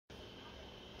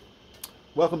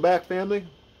Welcome back, family.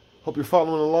 Hope you're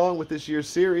following along with this year's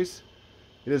series.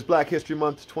 It is Black History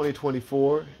Month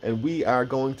 2024, and we are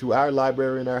going through our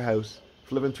library in our house,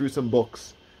 flipping through some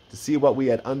books to see what we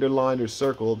had underlined or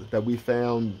circled that we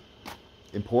found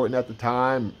important at the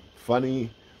time, funny,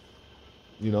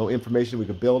 information we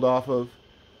could build off of,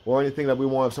 or anything that we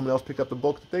want if someone else picked up the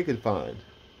book that they could find.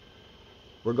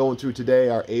 We're going through today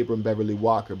our Beverly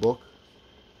Walker book,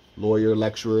 lawyer,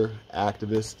 lecturer,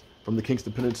 activist from the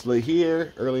Kingston Peninsula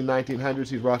here, early 1900s.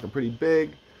 He's rocking pretty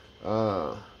big.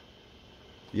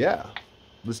 Yeah,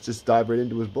 let's just dive right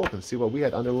into his book and see what we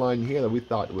had underlined here that we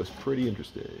thought was pretty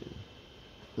interesting.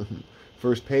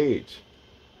 First page.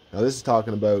 Now this is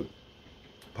talking about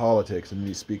politics, and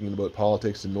he's speaking about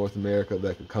politics in North America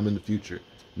that could come in the future.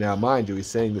 Now, mind you, he's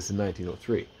saying this in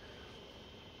 1903.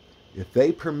 If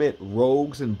they permit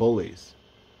rogues and bullies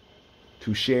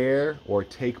to share or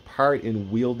take part in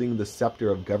wielding the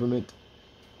scepter of government,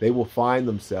 they will find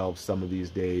themselves some of these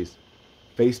days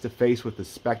face to face with a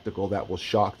spectacle that will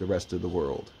shock the rest of the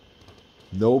world.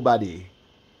 Nobody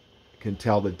can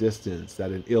tell the distance that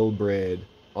an ill-bred,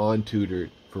 untutored,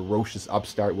 ferocious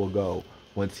upstart will go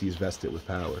once he's vested with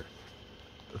power.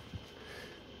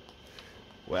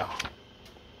 Well,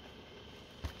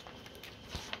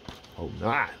 hope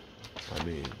not. I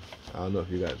mean, I don't know if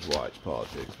you guys watch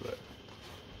politics, but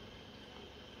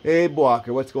hey,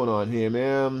 Walker, what's going on here,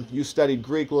 man? You studied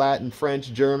Greek, Latin,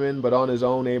 French, German, but on his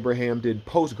own, Abraham did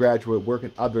postgraduate work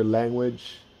in other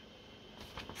language.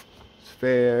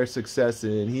 Fair success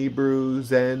in Hebrew,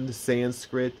 Zen,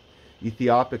 Sanskrit,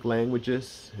 Ethiopic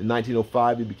languages. In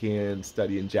 1905, he began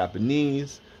studying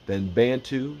Japanese, then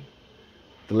Bantu,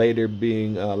 the latter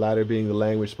being the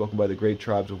language spoken by the great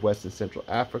tribes of West and Central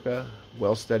Africa.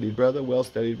 Well-studied brother,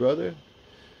 well-studied brother.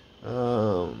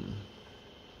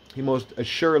 He most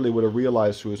assuredly would have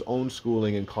realized through his own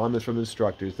schooling and comments from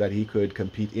instructors that he could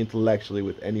compete intellectually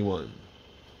with anyone.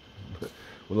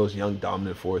 With those young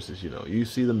dominant forces, you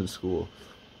see them in school.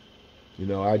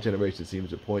 Our generation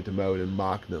seems to point them out and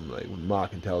mock them, like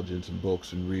mock intelligence and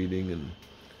books and reading and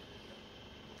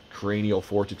cranial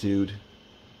fortitude.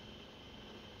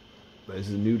 But this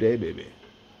is a new day, baby.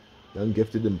 Young,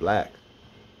 gifted, and black.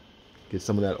 Get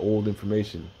some of that old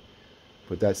information.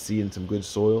 Put that seed in some good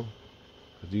soil.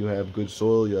 If you have good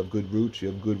soil, you have good roots, you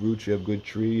have good roots, you have good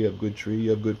tree, you have good tree,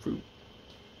 you have good fruit.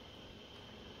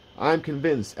 I'm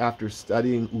convinced after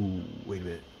studying... Ooh, wait a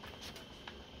minute.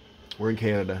 We're in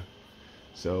Canada.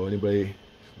 So anybody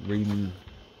reading,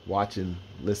 watching,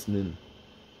 listening,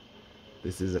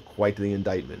 this is quite the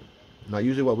indictment. Not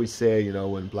usually what we say,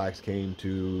 when blacks came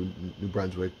to New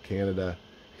Brunswick, Canada,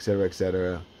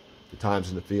 etc., the times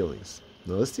and the feelings.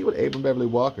 Now let's see what Beverly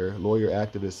Walker, lawyer,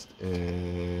 activist,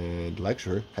 and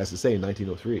lecturer, has to say in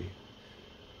 1903.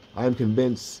 I am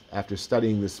convinced, after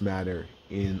studying this matter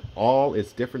in all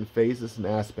its different phases and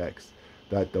aspects,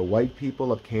 that the white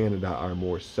people of Canada are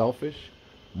more selfish,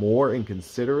 more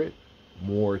inconsiderate,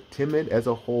 more timid as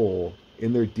a whole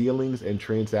in their dealings and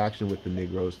transaction with the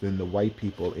Negroes than the white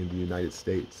people in the United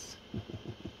States.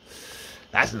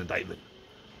 That's an indictment.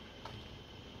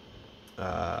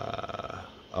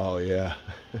 Oh yeah.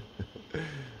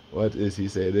 What is he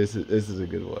saying? This is a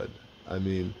good one. I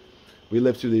mean, we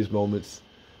live through these moments,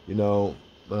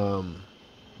 when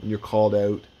you're called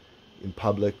out in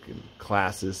public, in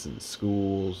classes and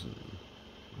schools, and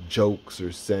jokes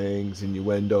or sayings,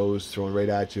 innuendos thrown right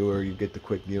at you, or you get the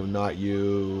quick, not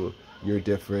you, you're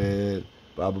different,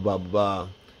 blah, blah, blah, blah, blah.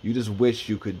 You just wish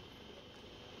you could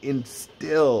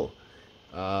instill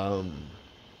the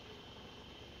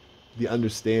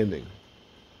understanding,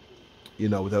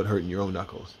 without hurting your own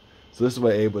knuckles. So this is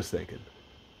what Abe was thinking.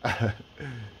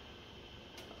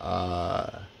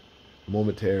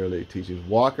 Momentarily teaching.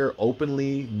 Walker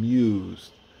openly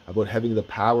mused about having the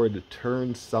power to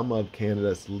turn some of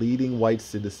Canada's leading white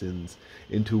citizens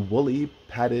into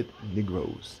woolly-padded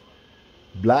Negroes,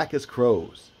 black as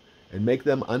crows, and make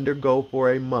them undergo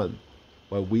for a month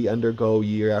what we undergo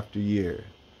year after year,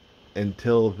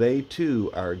 until they too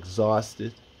are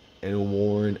exhausted and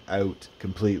worn out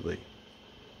completely.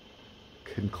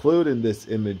 Concluding this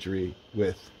imagery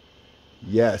with,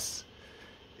 yes,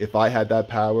 if I had that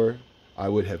power, I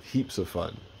would have heaps of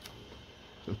fun.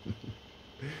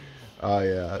 Oh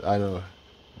yeah, I know.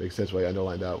 Makes sense why I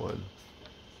underlined that one.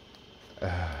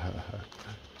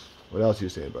 What else are you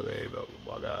saying, brother Abe?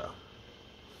 What are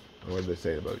they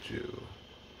saying about you?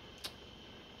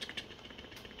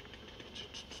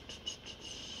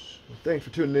 Well, thanks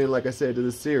for tuning in, like I said, to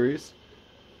this series.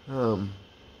 Fall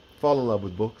in love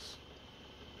with books.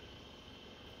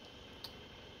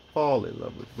 Fall in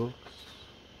love with books.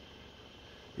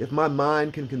 If my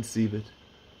mind can conceive it,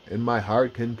 in my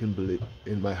heart can believe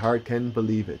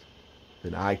it,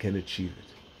 then I can achieve it.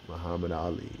 Muhammad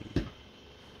Ali.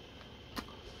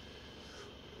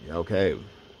 Yeah, okay.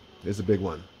 This is a big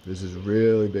one. This is a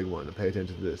really big one. Pay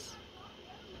attention to this.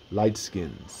 Light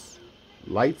skinned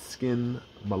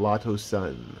mulatto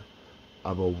son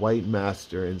of a white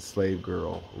master and slave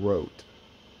girl wrote,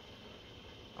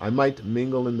 I might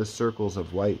mingle in the circles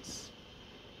of whites,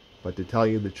 but to tell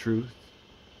you the truth,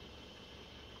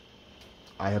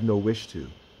 I have no wish to.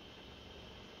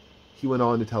 He went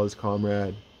on to tell his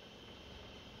comrade,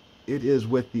 it is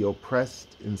with the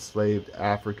oppressed, enslaved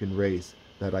African race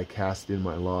that I cast in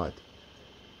my lot.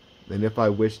 And if I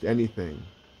wished anything,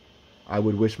 I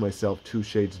would wish myself 2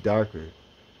 shades darker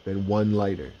than 1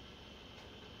 lighter.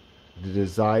 The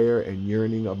desire and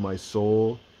yearning of my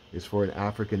soul is for an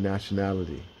African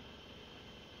nationality.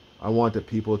 I want a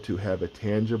people to have a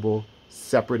tangible,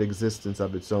 separate existence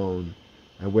of its own,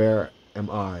 and where am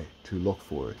I to look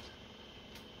for it?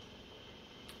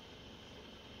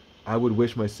 I would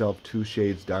wish myself 2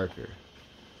 shades darker.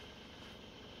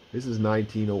 This is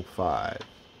 1905.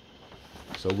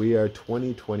 So we are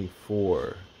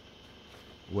 2024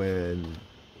 when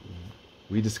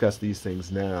we discuss these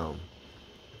things now.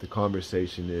 The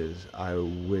conversation is, I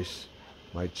wish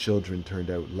my children turned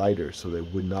out lighter so they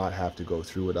would not have to go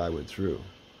through what I went through.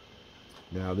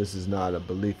 Now, this is not a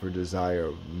belief or desire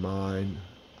of mine,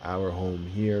 our home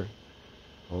here,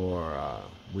 or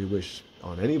we wish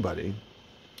on anybody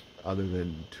other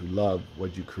than to love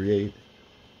what you create,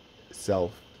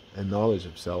 self, and knowledge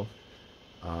of self,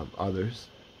 others.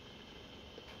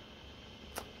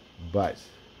 But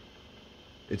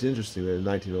it's interesting that in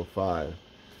 1905,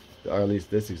 or at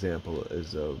least this example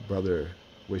is a brother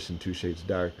wishing 2 shades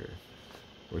darker.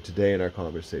 Or today in our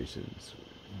conversations,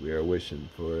 we are wishing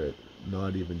for it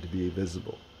not even to be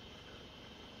visible.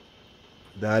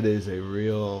 That is a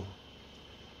real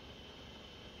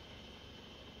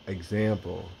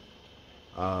example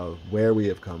of where we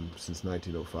have come since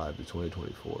 1905 to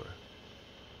 2024.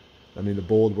 I mean, the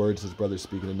bold words his brother's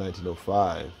speaking in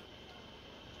 1905,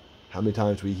 how many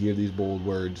times we hear these bold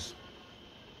words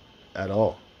at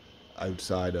all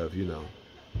outside of, you know,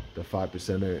 the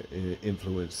 5%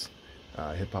 influence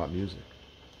hip-hop music.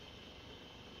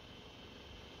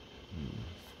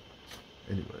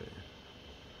 Anyway,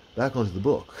 back onto the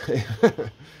book.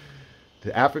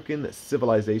 The African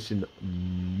Civilization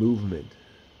Movement.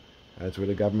 That's where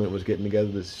the government was getting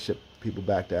together to ship people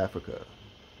back to Africa.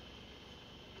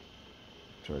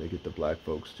 Trying to get the black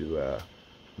folks to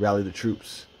rally the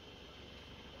troops.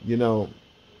 You know,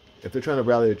 if they're trying to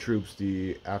rally the troops,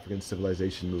 the African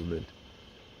Civilization Movement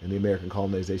and the American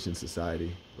Colonization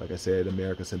Society, like I said,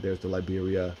 America sent theirs to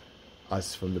Liberia,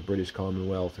 us from the British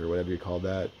Commonwealth, or whatever you call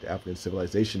that. The African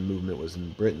Civilization Movement was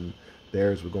in Britain.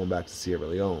 Theirs were going back to Sierra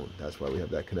Leone. That's why we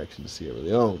have that connection to Sierra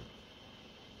Leone.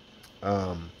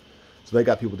 So they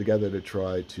got people together to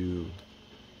try to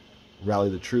rally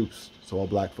the troops so all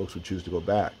black folks would choose to go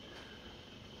back.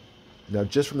 Now,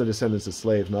 just from the descendants of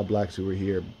slaves, not blacks who were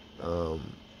here,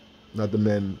 not the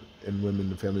men and women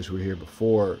and families who were here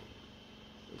before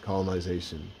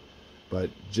colonization, but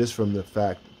just from the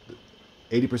fact that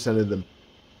 80% of the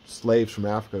slaves from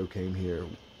Africa who came here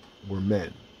were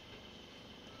men.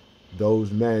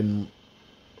 Those men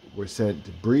were sent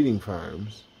to breeding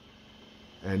farms,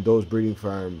 and those breeding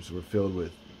farms were filled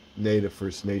with Native,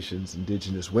 First Nations,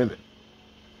 indigenous women.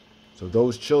 So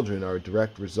those children are a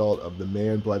direct result of the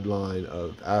man bloodline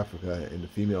of Africa and the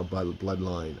female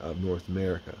bloodline of North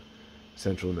America,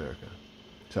 Central America,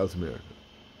 South America.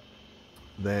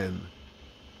 Then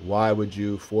why would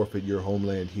you forfeit your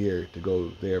homeland here to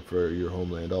go there for your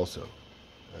homeland also?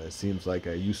 It seems like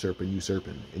a usurping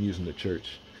and using the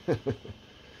church.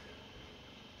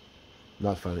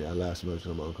 Not funny. I laugh so much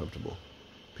when I'm uncomfortable.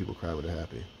 People cry when they're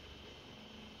happy.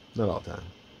 Not all the time.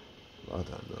 A lot of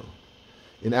time, though.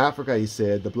 In Africa, he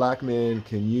said, the black man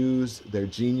can use their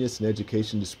genius and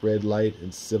education to spread light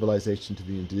and civilization to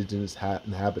the indigenous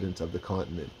inhabitants of the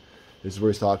continent. This is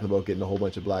where he's talking about getting a whole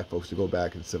bunch of black folks to go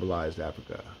back and civilize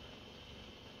Africa.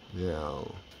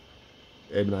 Now,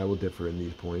 Ed and I will differ in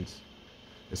these points.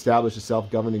 Establish a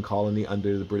self-governing colony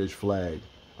under the British flag,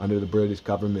 under the British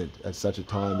government at such a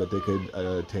time that they could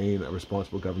attain a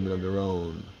responsible government of their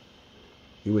own.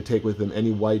 He would take with him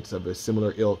any whites of a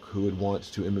similar ilk who would want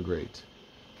to immigrate.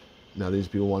 Now these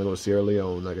people want to go to Sierra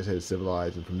Leone, like I said,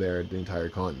 civilize, and from there the entire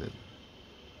continent.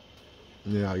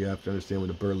 Now you have to understand, with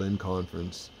the Berlin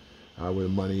Conference, where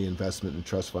money, investment, and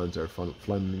trust funds are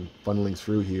funneling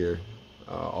through here,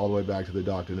 all the way back to the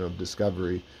doctrine of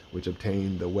discovery, which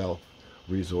obtained the wealth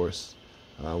resource,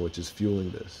 which is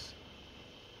fueling this.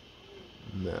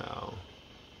 Now,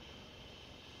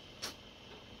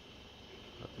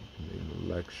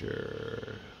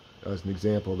 lecture. As an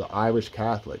example, the Irish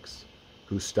Catholics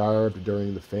who starved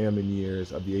during the famine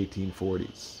years of the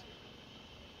 1840s.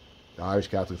 The Irish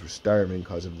Catholics were starving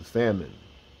because of the famine,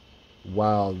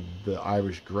 while the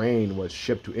Irish grain was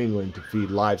shipped to England to feed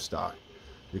livestock,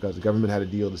 because the government had a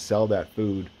deal to sell that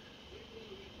food.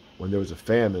 When there was a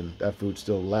famine, that food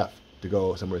still left to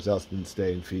go somewhere else and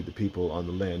stay and feed the people on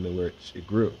the land and where it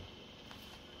grew.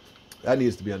 That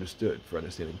needs to be understood for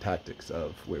understanding tactics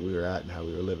of where we were at and how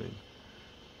we were living.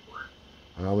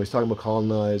 When he's talking about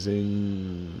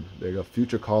colonizing, there you go.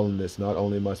 Future colonists not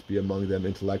only must be among them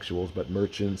intellectuals, but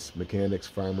merchants, mechanics,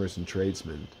 farmers, and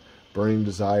tradesmen. Burning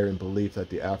desire and belief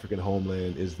that the African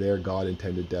homeland is their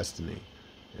God-intended destiny.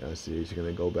 Yeah, see, you're going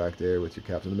to go back there with your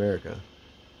Captain America.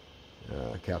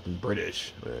 Captain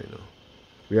British. Well, you know.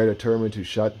 We are determined to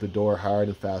shut the door hard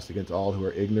and fast against all who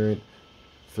are ignorant,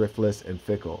 thriftless, and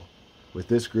fickle. With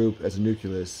this group as a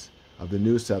nucleus of the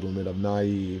new settlement of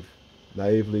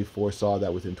naively foresaw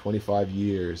that within 25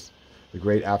 years, the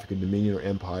great African dominion or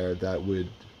empire that would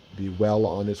be well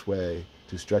on its way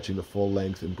to stretching the full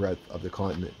length and breadth of the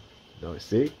continent. Now,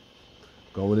 see,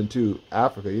 going into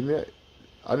Africa, even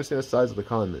understand the size of the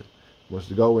continent, wants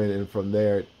to go in and from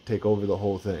there take over the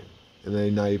whole thing. And then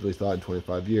he naively thought in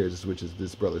 25 years, which is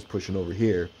this brother's pushing over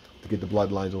here to get the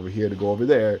bloodlines over here to go over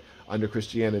there under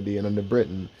Christianity and under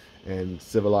Britain and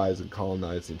civilize and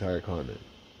colonize the entire continent.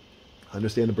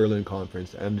 Understand the Berlin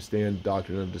Conference, understand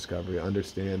Doctrine of Discovery,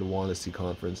 understand the Wannsee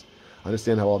Conference,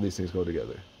 understand how all these things go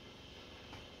together.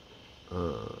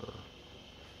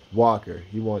 Walker,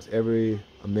 he wants a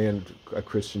man of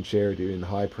Christian charity in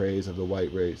high praise of the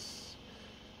white race.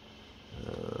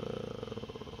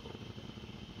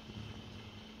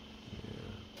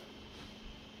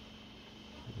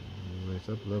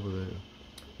 Up level there.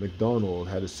 MacDonald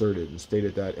had asserted and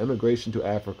stated that emigration to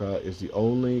Africa is the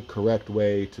only correct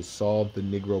way to solve the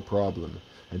Negro problem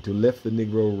and to lift the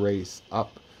Negro race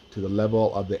up to the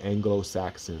level of the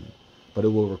Anglo-Saxon. But it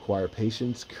will require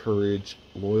patience, courage,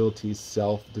 loyalty,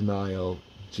 self-denial,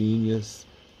 genius,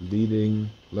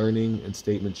 learning, and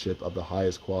statesmanship of the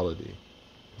highest quality.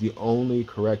 The only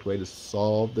correct way to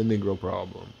solve the Negro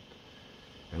problem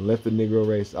and lift the Negro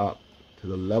race up to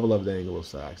the level of the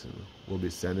Anglo-Saxon will be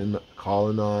sending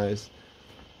colonized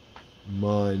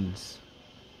Muns,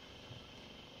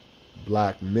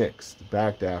 black mixed,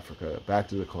 back to Africa, back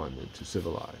to the continent to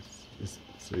civilize.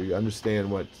 So you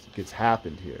understand what gets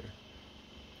happened here.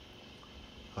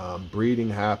 Breeding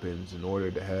happens in order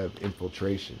to have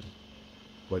infiltration.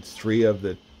 What's 3 of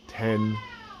the 10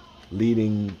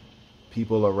 leading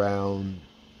people around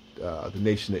the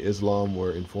Nation of Islam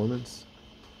were informants?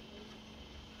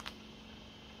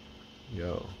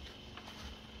 Yo,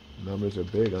 numbers are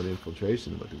big on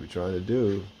infiltration. What are we trying to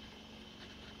do?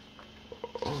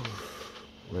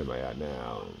 Where am I at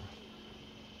now?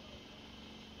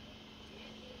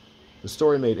 The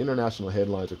story made international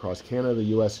headlines across Canada, the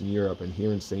U.S., and Europe, and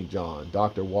here in St. John.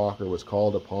 Dr. Walker was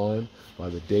called upon by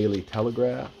the Daily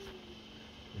Telegraph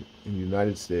in the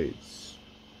United States.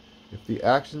 If the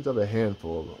actions of a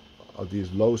handful of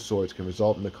these low sorts can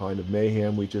result in the kind of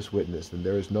mayhem we just witnessed, then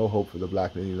there is no hope for the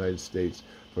black men in the United States,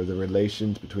 for the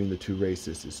relations between the two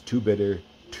races is too bitter,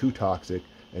 too toxic,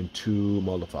 and too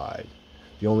mollified.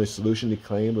 The only solution, he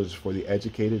claimed, was for the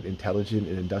educated, intelligent,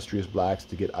 and industrious blacks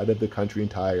to get out of the country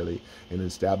entirely and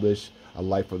establish a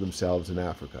life for themselves in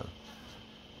Africa.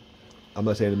 I'm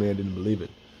not saying the man didn't believe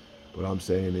it. What I'm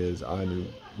saying is,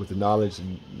 with the knowledge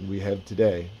we have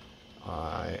today,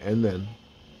 and then,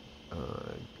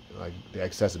 like the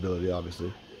accessibility,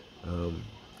 obviously,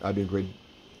 I'd be in great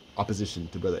opposition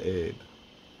to Brother Abe.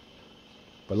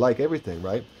 But like everything,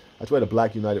 right? That's why the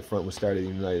Black United Front was started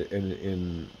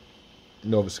in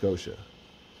Nova Scotia.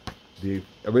 The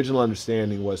original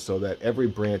understanding was so that every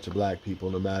branch of black people,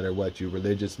 no matter what you're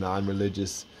religious,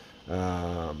 non-religious,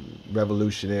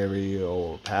 revolutionary,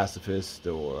 or pacifist,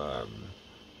 or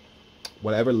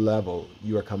whatever level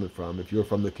you are coming from, if you're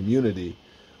from the community,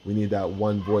 we need that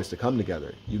one voice to come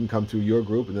together. You can come through your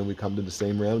group, and then we come to the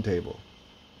same round table.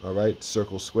 All right?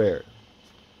 Circle square.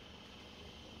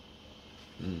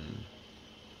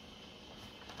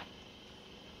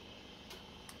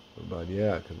 But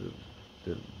yeah, because it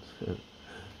didn't.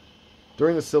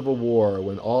 During the Civil War,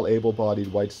 when all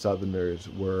able-bodied white Southerners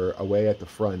were away at the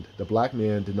front, the black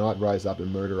man did not rise up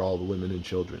and murder all the women and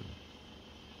children.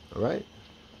 All right?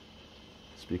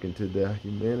 Speaking to the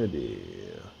humanity.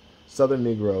 Southern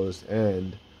Negroes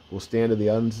and will stand to the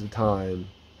end of time.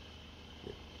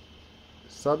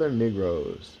 Southern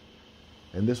Negroes,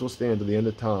 and this will stand to the end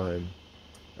of time,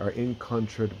 are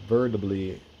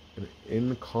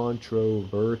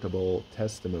incontrovertible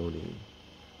testimony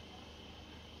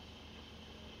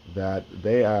that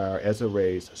they are, as a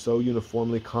race, so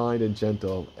uniformly kind and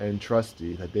gentle and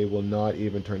trusty that they will not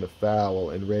even turn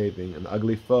foul and raving an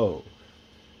ugly foe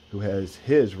who has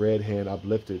his red hand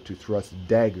uplifted to thrust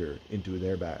dagger into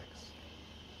their backs.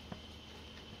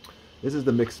 This is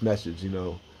the mixed message,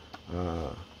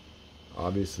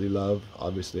 obviously love,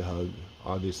 obviously hug,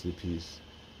 obviously peace,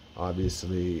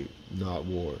 obviously not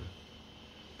war.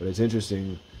 But it's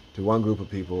interesting, to one group of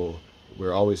people,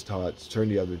 we're always taught to turn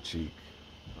the other cheek.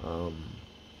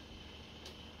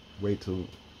 Wait till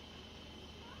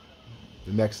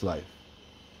the next life.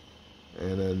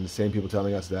 And then the same people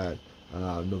telling us that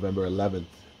November 11th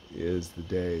is the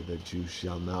day that you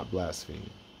shall not blaspheme.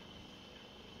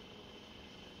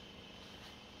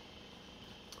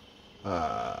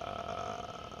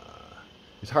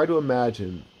 It's hard to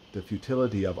imagine the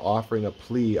futility of offering a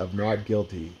plea of not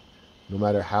guilty, no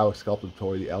matter how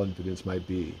exculpatory the evidence might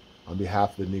be, on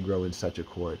behalf of the Negro in such a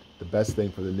court. The best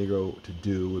thing for the Negro to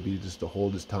do would be just to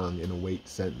hold his tongue and await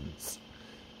sentence.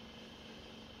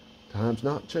 Time's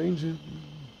not changing.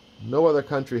 No other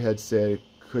country had said,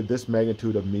 could this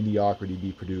magnitude of mediocrity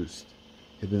be produced.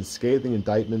 His scathing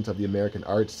indictment of the American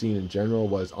art scene in general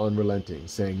was unrelenting,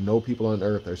 saying no people on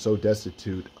earth are so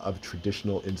destitute of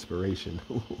traditional inspiration.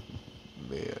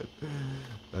 Man,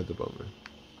 that's a bummer.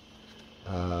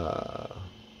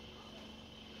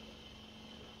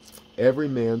 Every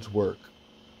man's work,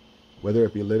 whether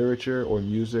it be literature or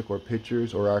music or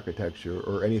pictures or architecture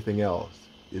or anything else,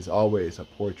 is always a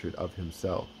portrait of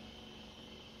himself.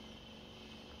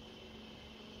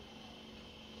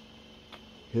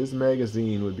 His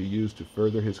magazine would be used to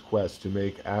further his quest to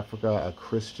make Africa a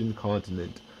Christian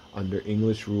continent under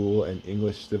English rule and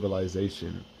English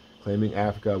civilization, claiming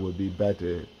Africa would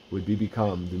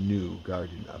become the new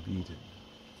Garden of Eden.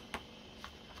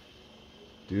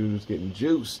 Dude was getting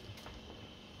juiced.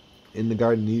 In the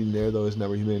Garden of Eden there, though, isn't that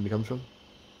where humanity comes from?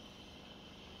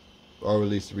 Or at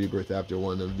least the rebirth after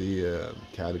one of the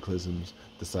cataclysms,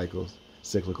 the cycles,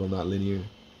 cyclical, not linear.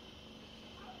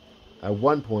 At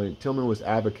one point, Tillman was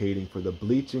advocating for the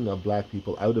bleaching of black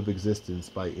people out of existence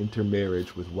by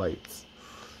intermarriage with whites.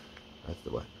 That's the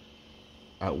one.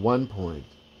 At one point,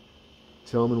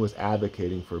 Tillman was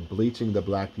advocating for bleaching the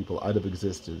black people out of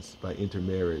existence by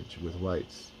intermarriage with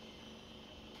whites.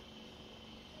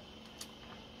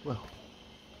 Well,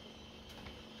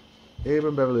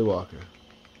 Abram Beverly Walker,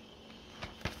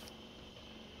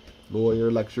 lawyer,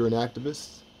 lecturer, and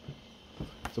activist.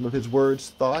 Some of his words,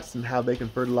 thoughts, and how they can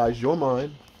fertilize your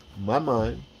mind, my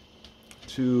mind,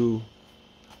 to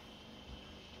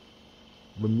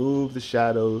remove the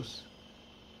shadows,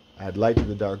 add light to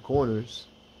the dark corners,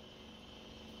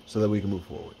 so that we can move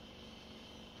forward.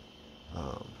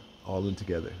 All in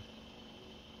together.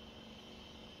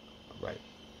 All right.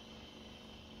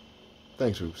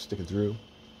 Thanks for sticking through.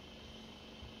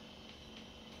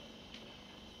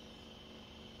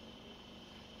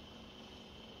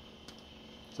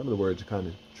 Some of the words are kind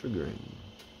of triggering.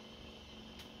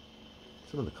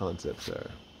 Some of the concepts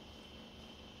are.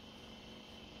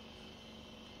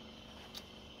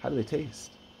 How do they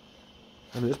taste?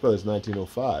 I mean, this brother's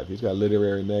 1905. He's got a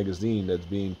literary magazine that's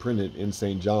being printed in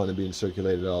St. John and being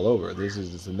circulated all over. This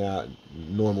is just now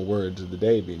normal words of the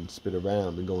day being spit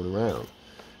around and going around.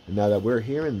 And now that we're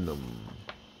hearing them,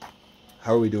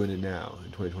 how are we doing it now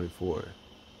in 2024?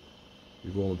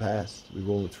 We rolling past, we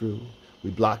rolling through,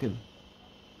 we blocking.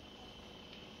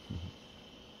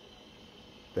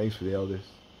 Thanks for the elders.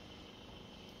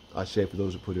 Ashe for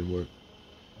those who put in work.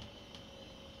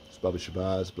 It's Baba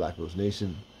Shabazz, Black Rose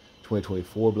Nation,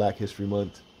 2024 Black History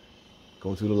Month.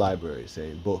 Going through the library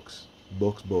saying books,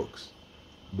 books, books,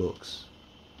 books,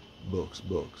 books,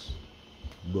 books,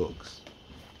 books.